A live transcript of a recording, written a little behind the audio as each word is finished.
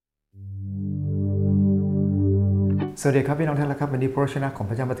สวัสดีครับพี่น้องท่านและครับวันนี้พระวจนะของ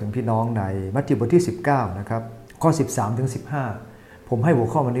พระเจ้ามาถึงพี่น้องในมัทธิวบทที่19นะครับข้อ13ถึง15ผมให้หัว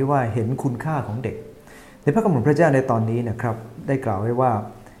ข้อวันนี้ว่าเห็นคุณค่าของเด็กในพระคัมภีร์พระเจ้าในตอนนี้นะครับได้กล่าวไว้ว่า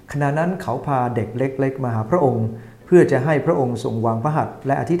ขณะนั้นเขาพาเด็กเล็กๆมาหาพระองค์เพื่อจะให้พระองค์ทรงวางพระหัตถ์แ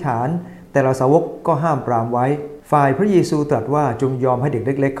ละอธิษฐานแต่เหล่าสาวกก็ห้ามปรามไว้ฝ่ายพระเยซูตรัสว่าจงยอมให้เด็กเ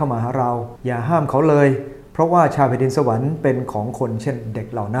ล็กๆเข้ามาหาเราอย่าห้ามเขาเลยเพราะว่าชาวแผ่นดินสวรรค์เป็นของคนเช่นเด็ก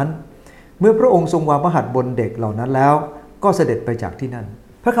เหล่านั้นเมื่อพระองค์ทรงวางพระหัตถ์บนเด็กเหล่านั้นแล้วก็เสด็จไปจากที่นั่น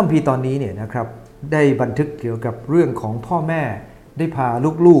พระคัมภีร์ตอนนี้เนี่ยนะครับได้บันทึกเกี่ยวกับเรื่องของพ่อแม่ได้พา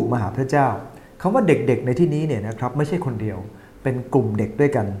ลูกๆมาหาพระเจ้าคำว่าเด็กๆในที่นี้เนี่ยนะครับไม่ใช่คนเดียวเป็นกลุ่มเด็กด้ว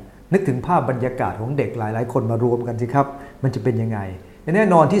ยกันนึกถึงภาพบรรยากาศของเด็กหลายๆคนมารวมกันสิครับมันจะเป็นยังไงแน่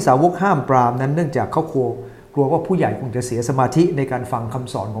นอนที่สาวกห้ามปรามนั้นเนื่องจากเขากลัวว่าผู้ใหญ่คงจะเสียสมาธิในการฟังค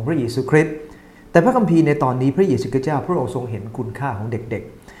ำสอนของพระเยซูคริสต์แต่พระคัมภีร์ในตอนนี้พระเยซูคริสต์เจ้าพระองค์ทรงเห็นคุณค่าของเด็ก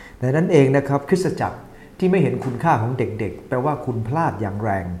ๆดังนั้นเองนะครับคริสตจักรที่ไม่เห็นคุณค่าของเด็กๆแปลว่าคุณพลาดอย่างแร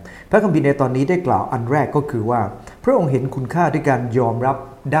งพระคัมภีร์ในตอนนี้ได้กล่าวอันแรกก็คือว่าพระองค์เห็นคุณค่าด้วยการยอมรับ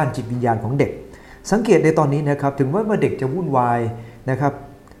ด้านจิตวิญญาณของเด็กสังเกตในตอนนี้นะครับถึงว่าเมื่อเด็กจะวุ่นวายนะครับ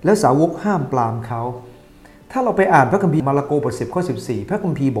แล้วสาวกห้ามปรามเขาถ้าเราไปอ่านพระคัมภีร์มาระโกบท10ข้อ14พระคั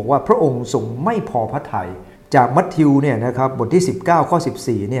มภีร์บอกว่าพระองค์ทรงไม่พอพระทัยจากมัทธิวเนี่ยนะครับบทที่19ข้อ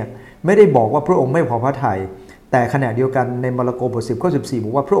14เนี่ยไม่ได้บอกว่าพระองค์ไม่พอพระทัยแต่ขณะเดียวกันในมาระโกบท10ข้อ14บ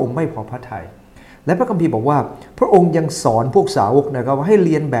อกว่าพระองค์ไม่พอพระทัยและพระคัมภีร์บอกว่าพระองค์ยังสอนพวกสาวกนะครับว่าให้เ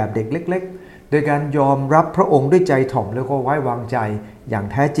รียนแบบเด็กเล็กๆโดยการยอมรับพระองค์ด้วยใจถ่อมแล้วก็ไว้วางใจอย่าง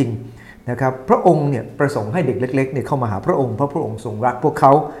แท้จริงนะครับพระองค์เนี่ยประสงค์ให้เด็กเล็กๆเนี่ยเข้ามาหาพระองค์เพราะพระองค์ทรงรักพวกเข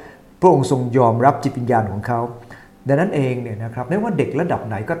าพระองค์ทรงยอมรับจิตวิญญาณของเขาดังนั้นเองเนี่ยนะครับไม่ว่าเด็กระดับ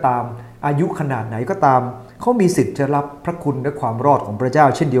ไหนก็ตามอายุขนาดไหนก็ตามเขามีสิทธิ์จะรับพระคุณและความรอดของพระเจ้า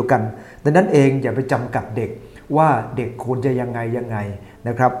เช่นเดียวกันดังนั้นเองอย่าไปจำกัดเด็กว่าเด็กควรจะยังไงน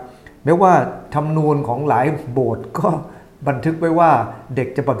ะครับแม้ว่าธรรมนูญของหลายโบสถ์ก็บันทึกไว้ว่าเด็ก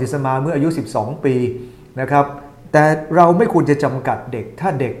จะบัพติศมาเมื่ออายุ12ปีนะครับแต่เราไม่ควรจะจำกัดเด็กถ้า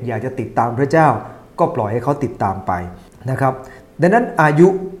เด็กอยากจะติดตามพระเจ้าก็ปล่อยให้เขาติดตามไปนะครับดังนั้นอายุ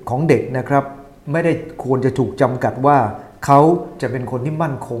ของเด็กนะครับไม่ได้ควรจะถูกจำกัดว่าเขาจะเป็นคนที่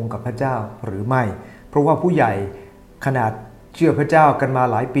มั่นคงกับพระเจ้าหรือไม่เพราะว่าผู้ใหญ่ขนาดเชื่อพระเจ้ากันมา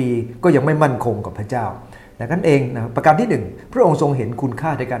หลายปีก็ยังไม่มั่นคงกับพระเจ้าดังนั้นเองนะประการที่1พระองค์ทรงเห็นคุณค่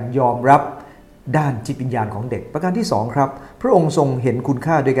าในการยอมรับด้านจิตวิญญาณของเด็กประการที่2ครับพระองค์ทรงเห็นคุณ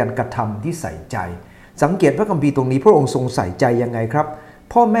ค่าโดยการกระทำที่ใส่ใจสังเกตพระคัมภีร์ตรงนี้พระองค์ทรงใส่ใจยังไงครับ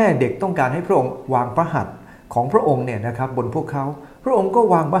พ่อแม่เด็กต้องการให้พระองค์วางพระหัตถ์ของพระองค์เนี่ยนะครับบนพวกเขาพระองค์ก็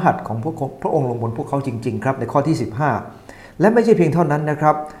วางพระหัตถ์ของพระองค์ลงบนพวกเขาจริงๆครับในข้อที่15และไม่ใช่เพียงเท่านั้นนะค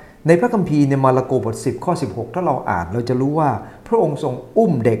รับในพระคัมภีร์ในมาระโกบท10ข้อ16ถ้าเราอ่านเราจะรู้ว่าพระองค์ทรงอุ้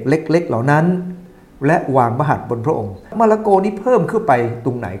มเด็กเล็กๆเหล่านั้นและวางพระหัตถ์บนพระองค์มาระโกนี้เพิ่มขึ้นไปต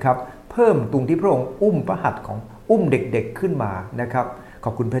รงไหนครับเพิ่มตรงที่พระองค์อุ้มพระหัตถ์ของเด็กๆขึ้นมานะครับข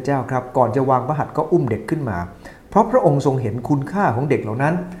อบคุณพระเจ้าครับก่อนจะวางพระหัตถ์ก็อุ้มเด็กขึ้นมาเพราะพระองค์ทรงเห็นคุณค่าของเด็กเหล่า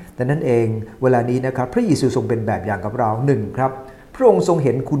นั้นแต่นั้นเองเวลานี้นะครับพระเยซูทรงเป็นแบบอย่างกับเรา1ครับพระองค์ทรงเ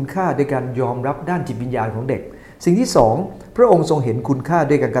ห็นคุณค่าด้วยการยอมรับด้านจิตวิญญาณของเด็กสิ่งที่2พระองค์ทรงเห็นคุณค่า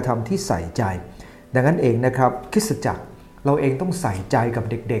ด้วยการกระทำที่ใส่ใจดังนั้นเองนะครับคริสตจักรเราเองต้องใส่ใจกับ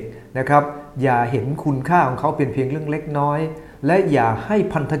เด็กๆนะครับอย่าเห็นคุณค่าของเขาเป็นเพียงเรื่องเล็กน้อยและอย่าให้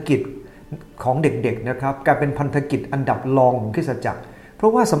พันธกิจของเด็กๆนะครับกลายเป็นพันธกิจอันดับรองของคริสตจักรเพรา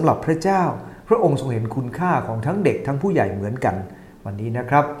ะว่าสำหรับพระเจ้าพระองค์ทรงเห็นคุณค่าของทั้งเด็กทั้งผู้ใหญ่เหมือนกันวันนี้นะ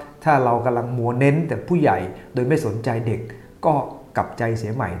ครับถ้าเรากำลังมัวเน้นแต่ผู้ใหญ่โดยไม่สนใจเด็กก็กลับใจเสี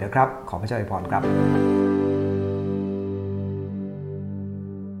ยใหม่นะครับขอพระเจ้าอวยพรครับ